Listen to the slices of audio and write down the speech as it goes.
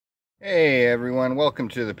Hey everyone, welcome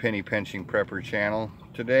to the Penny Pinching Prepper channel.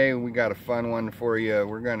 Today we got a fun one for you.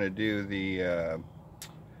 We're going to do the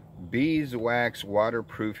beeswax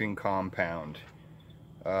waterproofing compound.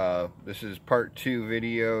 This is part 2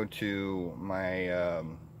 video to my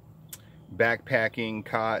backpacking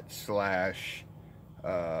cot slash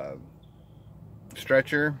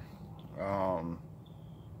stretcher.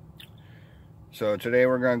 So today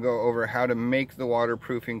we're going to go over how to make the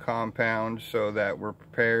waterproofing compound so that we're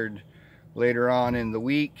prepared later on in the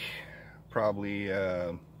week, probably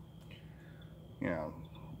another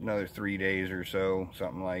 3 days or so,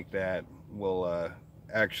 something like that. We'll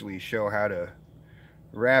actually show how to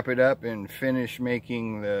wrap it up and finish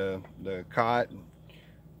making the cot,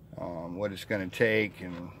 what it's going to take,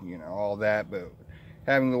 and all that. But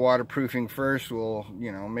having the waterproofing first will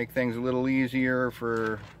make things a little easier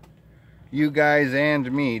for you guys and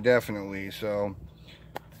me, definitely. So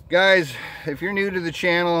guys, if you're new to the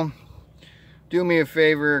channel, do me a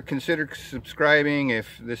favor, consider subscribing. If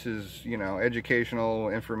this is educational,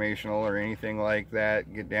 informational, or anything like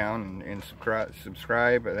that, get down and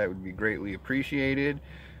subscribe. That would be greatly appreciated.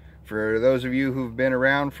 For those of you who've been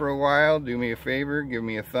around for a while, do me a favor, give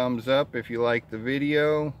me a thumbs up if you like the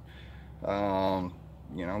video.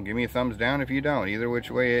 Give me a thumbs down if you don't. Either which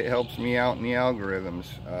way, it helps me out in the algorithms.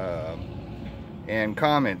 And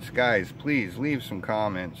comments, guys, please leave some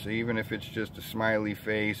comments, even if it's just a smiley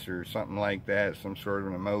face or something like that, some sort of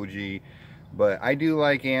an emoji. But I do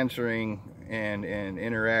like answering and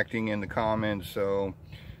interacting in the comments, so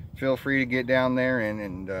feel free to get down there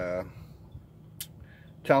and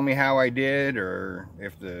tell me how I did, or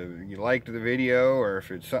if you liked the video, or if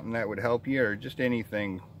it's something that would help you, or just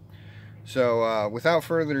anything. So without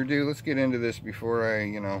further ado, let's get into this before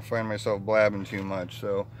I find myself blabbing too much.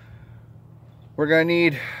 So we're going to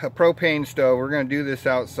need a propane stove. We're going to do this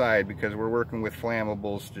outside because we're working with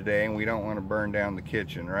flammables today and we don't want to burn down the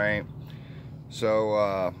kitchen, right?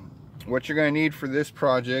 So what you're going to need for this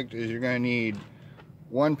project is you're going to need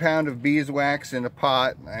 1 pound of beeswax in a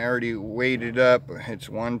pot. I already weighed it up. It's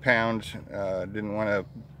 1 pound. Didn't want to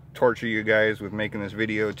torture you guys with making this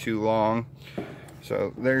video too long.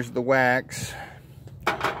 So there's the wax.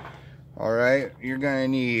 Alright, you're going to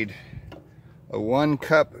need a 1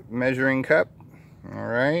 cup measuring cup.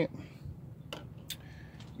 Alright,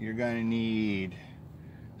 you're going to need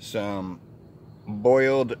some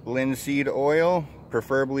boiled linseed oil,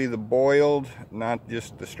 preferably the boiled, not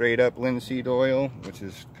just the straight up linseed oil, which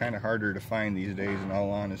is kind of harder to find these days in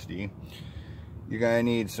all honesty. You're going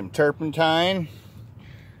to need some turpentine.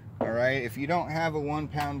 Alright, if you don't have a 1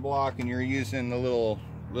 pound block and you're using the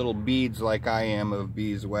little beads like I am of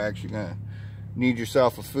beeswax, you're going to need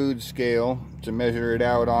yourself a food scale to measure it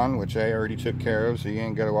out on, which I already took care of, so you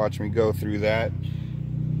ain't got to watch me go through that.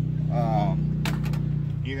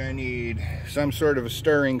 You're going to need some sort of a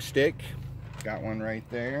stirring stick. Got one right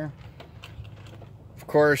there. Of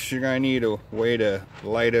course, you're going to need a way to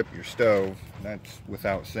light up your stove. That's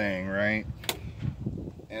without saying, right?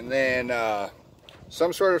 And then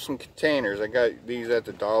some containers. I got these at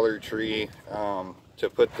the Dollar Tree to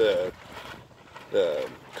put the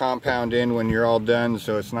compound in when you're all done,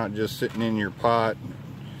 so it's not just sitting in your pot,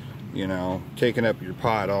 taking up your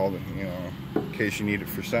pot in case you need it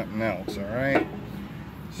for something else. All right,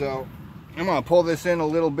 so I'm gonna pull this in a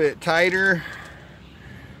little bit tighter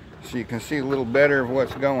so you can see a little better of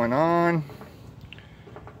what's going on.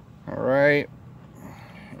 All right,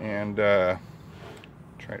 and try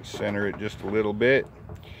to center it just a little bit.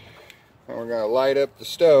 And we're gonna light up the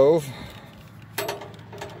stove.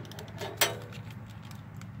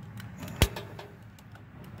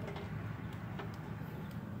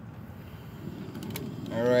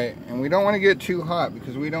 Alright, and we don't want to get too hot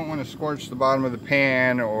because we don't want to scorch the bottom of the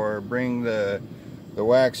pan or bring the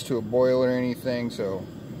wax to a boil or anything, so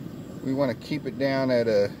we want to keep it down at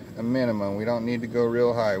a minimum. We don't need to go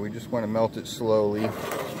real high, we just want to melt it slowly.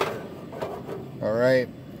 Alright,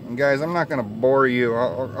 and guys, I'm not going to bore you.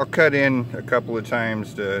 I'll cut in a couple of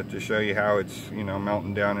times to show you how it's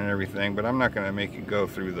melting down and everything, but I'm not going to make you go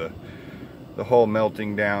through the whole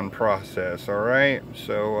melting down process. Alright,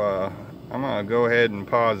 so I'm going to go ahead and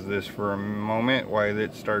pause this for a moment while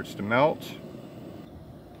it starts to melt.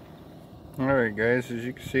 Alright guys, as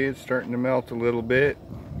you can see, it's starting to melt a little bit.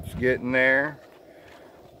 It's getting there.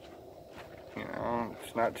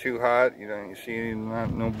 It's not too hot. You see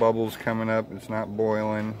no bubbles coming up. It's not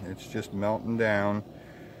boiling. It's just melting down.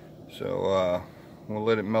 So we'll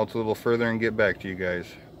let it melt a little further and get back to you guys.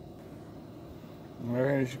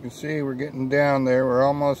 Alright, as you can see, we're getting down there. We're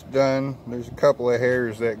almost done. There's a couple of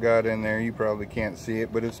hairs that got in there. You probably can't see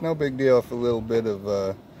it, but it's no big deal if a little bit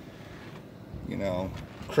of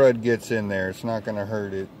crud gets in there. It's not going to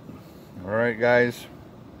hurt it. Alright guys.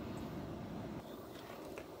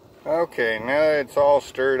 Okay, now that it's all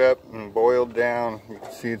stirred up and boiled down, you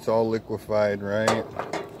can see it's all liquefied, right?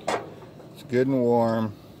 It's good and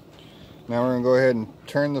warm. Now we're going to go ahead and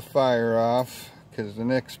turn the fire off, because the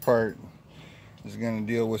next part is going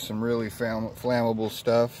to deal with some really flammable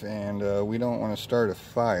stuff, and we don't want to start a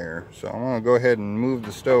fire. So I'm going to go ahead and move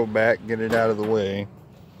the stove back, get it out of the way.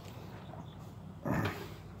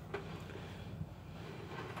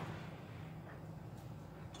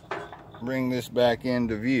 Bring this back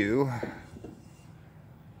into view.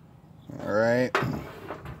 Alright.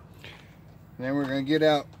 Then we're going to get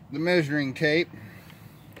out the measuring tape.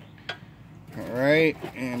 Alright,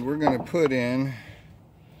 and we're going to put in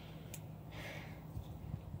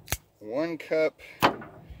 1 cup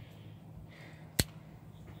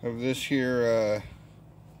of this here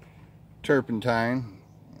turpentine.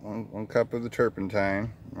 One cup of the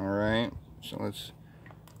turpentine. Alright, so let's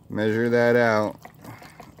measure that out.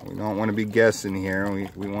 We don't want to be guessing here.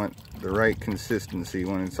 We want the right consistency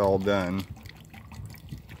when it's all done.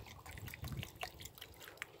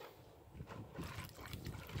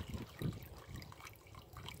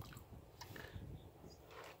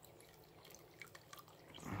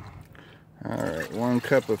 Alright, 1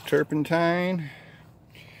 cup of turpentine.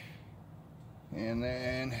 And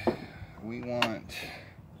then we want...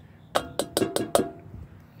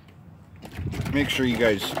 Make sure you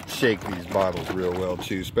guys shake these bottles real well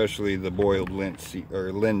too, especially the boiled linseed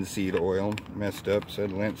oil. Messed up,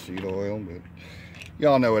 said linseed oil, but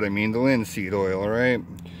y'all know what I mean, the linseed oil, alright?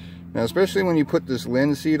 Now, especially when you put this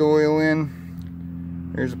linseed oil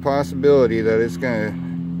in, there's a possibility that it's gonna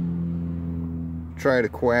try to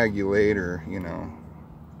coagulate, or, you know,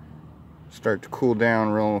 start to cool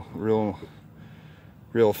down real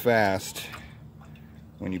fast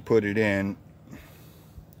when you put it in.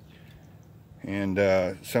 And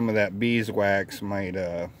some of that beeswax might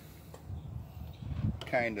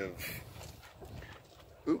kind of...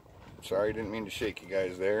 Oop, sorry, didn't mean to shake you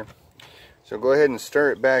guys there. So go ahead and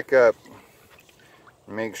stir it back up.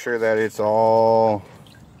 Make sure that it's all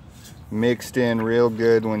mixed in real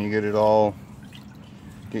good when you get it all...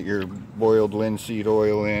 Get your boiled linseed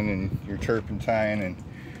oil in and your turpentine, and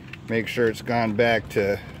make sure it's gone back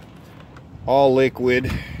to all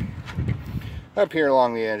liquid. Up here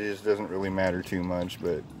along the edges doesn't really matter too much,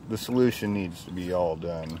 but the solution needs to be all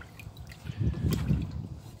done.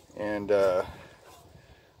 And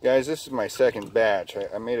guys, this is my second batch.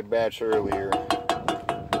 I made a batch earlier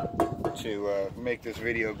to make this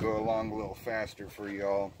video go along a little faster for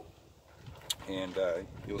y'all. And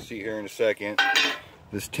you'll see here in a second,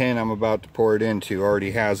 this tin I'm about to pour it into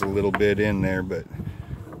already has a little bit in there, but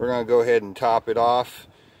we're going to go ahead and top it off.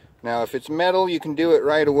 Now, if it's metal, you can do it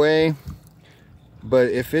right away. But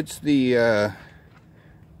if it's the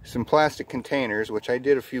some plastic containers, which I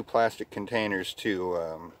did a few plastic containers too,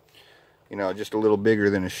 you know, just a little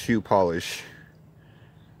bigger than a shoe polish,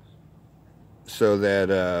 so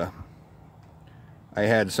that I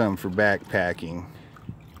had some for backpacking.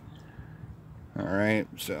 Alright,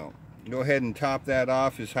 so go ahead and top that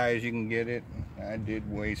off as high as you can get it. I did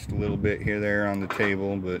waste a little bit here there on the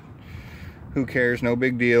table, but who cares, no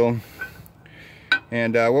big deal.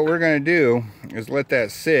 And what we're going to do is let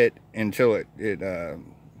that sit until it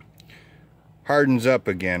hardens up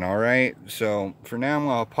again, alright? So for now I'm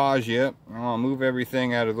going to pause you. I'm going to move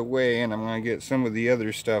everything out of the way, and I'm going to get some of the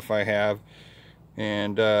other stuff I have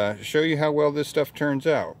and show you how well this stuff turns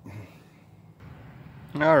out.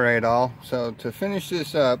 Alright all, so to finish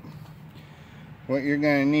this up, what you're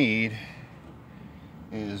going to need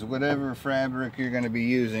is whatever fabric you're going to be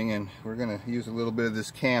using, and we're going to use a little bit of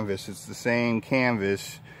this canvas. It's the same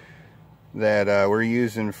canvas that we're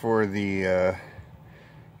using for the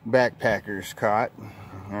backpacker's cot.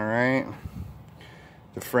 Alright,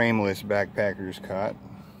 the frameless backpacker's cot.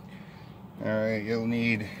 Alright, you'll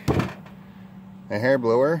need a hair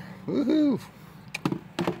blower. Woohoo!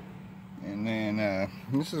 And then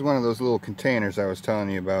this is one of those little containers I was telling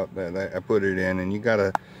you about that I put it in, and you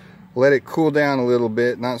gotta let it cool down a little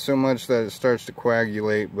bit, not so much that it starts to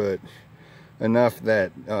coagulate, but enough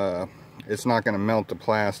that it's not going to melt the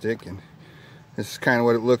plastic. And this is kind of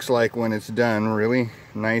what it looks like when it's done, really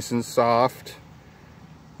nice and soft.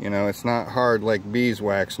 You know, it's not hard like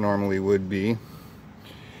beeswax normally would be.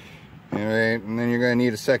 Alright, and then you're going to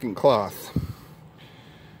need a second cloth.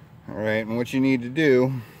 Alright, and what you need to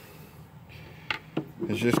do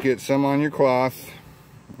is just get some on your cloth.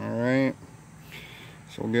 Alright.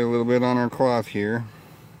 So we'll get a little bit on our cloth here.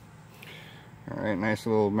 Alright, nice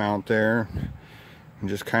little amount there. And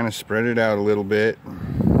just kind of spread it out a little bit.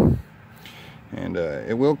 And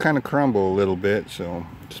it will kind of crumble a little bit, so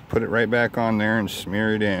just put it right back on there and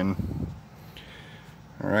smear it in.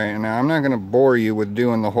 Alright, now I'm not going to bore you with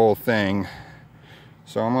doing the whole thing,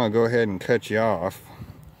 so I'm going to go ahead and cut you off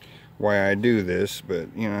why I do this,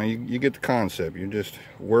 but you know, you get the concept. You're just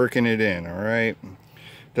working it in, alright?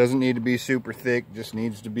 Doesn't need to be super thick, just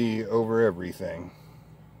needs to be over everything.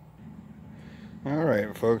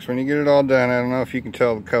 Alright folks, when you get it all done, I don't know if you can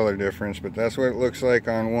tell the color difference, but that's what it looks like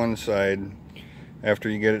on one side after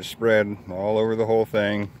you get it spread all over the whole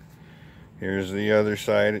thing. Here's the other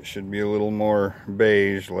side. It should be a little more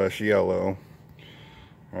beige, less yellow.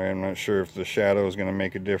 I'm not sure if the shadow is going to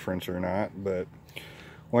make a difference or not, but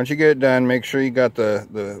once you get it done, make sure you got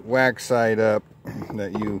the wax side up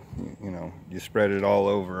that you spread it all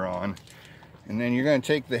over on. And then you're going to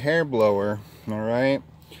take the hair blower, alright,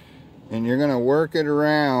 and you're going to work it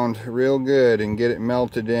around real good and get it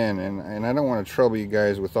melted in. And I don't want to trouble you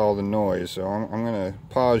guys with all the noise, so I'm going to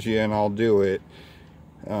pause you and I'll do it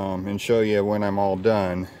and show you when I'm all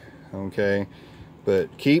done, okay?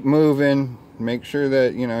 But keep moving. Make sure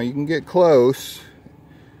that, you can get close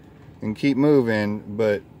and keep moving,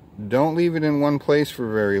 but don't leave it in one place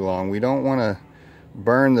for very long. We don't want to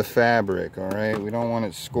burn the fabric, alright? We don't want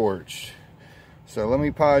it scorched. So let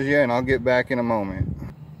me pause you and I'll get back in a moment.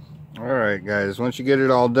 Alright guys, once you get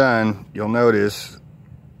it all done, you'll notice,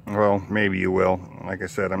 well, maybe you will. Like I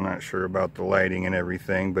said, I'm not sure about the lighting and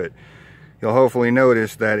everything, but you'll hopefully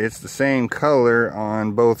notice that it's the same color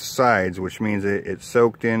on both sides, which means it's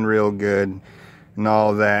soaked in real good and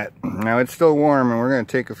all that. Now it's still warm, and we're going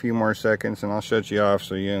to take a few more seconds and I'll shut you off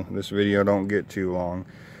so this video don't get too long.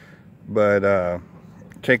 But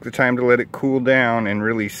take the time to let it cool down and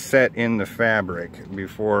really set in the fabric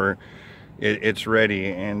before it's ready.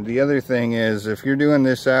 And the other thing is, if you're doing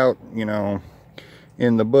this out,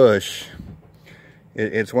 in the bush,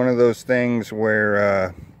 it's one of those things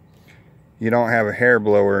where you don't have a hair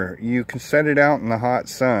blower. You can set it out in the hot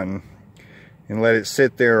sun and let it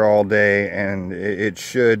sit there all day, and it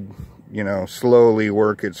should, slowly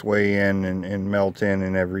work its way in and melt in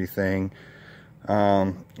and everything.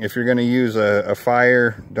 If you're going to use a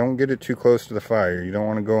fire, don't get it too close to the fire. You don't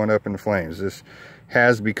want to go up in flames. This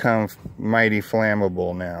has become mighty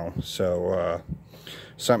flammable now, so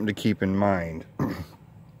something to keep in mind.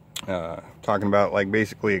 Talking about like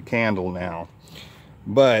basically a candle now.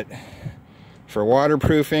 But for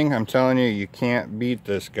waterproofing, I'm telling you, you can't beat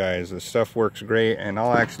this, guys. This stuff works great, and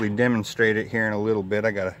I'll actually demonstrate it here in a little bit.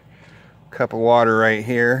 I got a cup of water right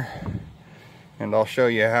here, and I'll show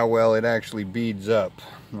you how well it actually beads up.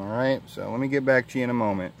 Alright, so let me get back to you in a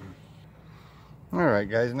moment. Alright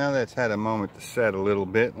guys, now that's had a moment to set a little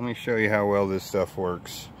bit, let me show you how well this stuff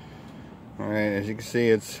works. Alright, as you can see,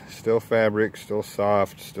 it's still fabric, still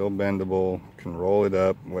soft, still bendable. You can roll it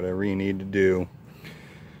up, whatever you need to do.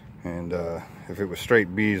 And if it was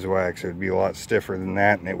straight beeswax, it would be a lot stiffer than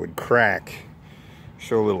that, and it would crack.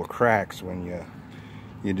 Show little cracks when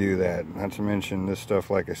you do that. Not to mention, this stuff,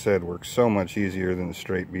 like I said, works so much easier than the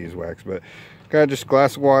straight beeswax. But got just a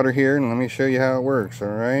glass of water here, and let me show you how it works.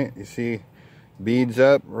 Alright, you see, beads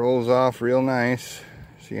up, rolls off real nice.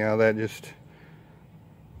 See how that just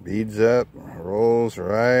beads up, rolls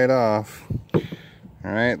right off.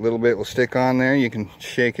 Alright, a little bit will stick on there. You can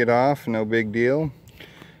shake it off, no big deal.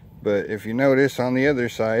 But if you notice, on the other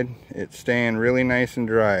side, it's staying really nice and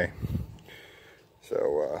dry.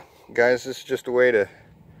 So, guys, this is just a way to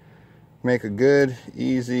make a good,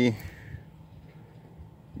 easy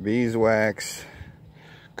beeswax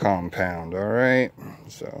compound, alright?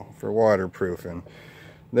 So, for waterproofing.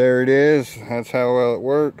 There it is. That's how well it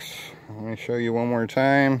works. Let me show you one more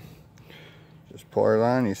time. Just pour it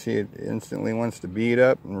on. You see it instantly wants to bead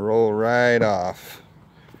up and roll right off.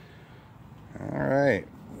 Alright.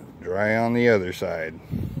 Dry on the other side.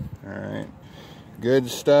 Alright. Good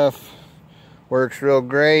stuff. Works real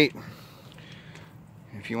great.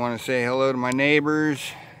 If you want to say hello to my neighbors,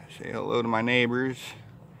 say hello to my neighbors.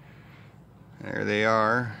 There they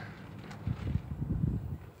are.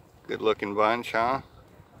 Good looking bunch, huh?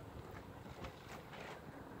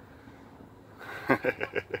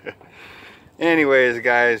 Anyways,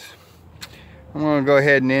 guys, I'm going to go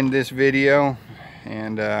ahead and end this video.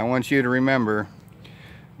 And I want you to remember,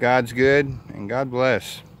 God's good and God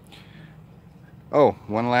bless. Oh,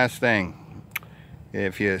 one last thing.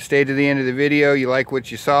 If you stayed to the end of the video, you like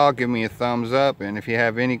what you saw, give me a thumbs up. And if you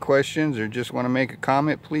have any questions or just want to make a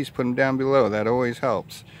comment, please put them down below. That always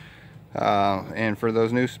helps. And for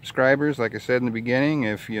those new subscribers, like I said in the beginning,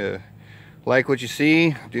 if you like what you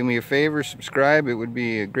see, do me a favor, subscribe. It would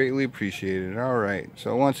be greatly appreciated. Alright,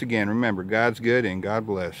 so once again, remember, God's good and God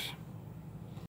bless.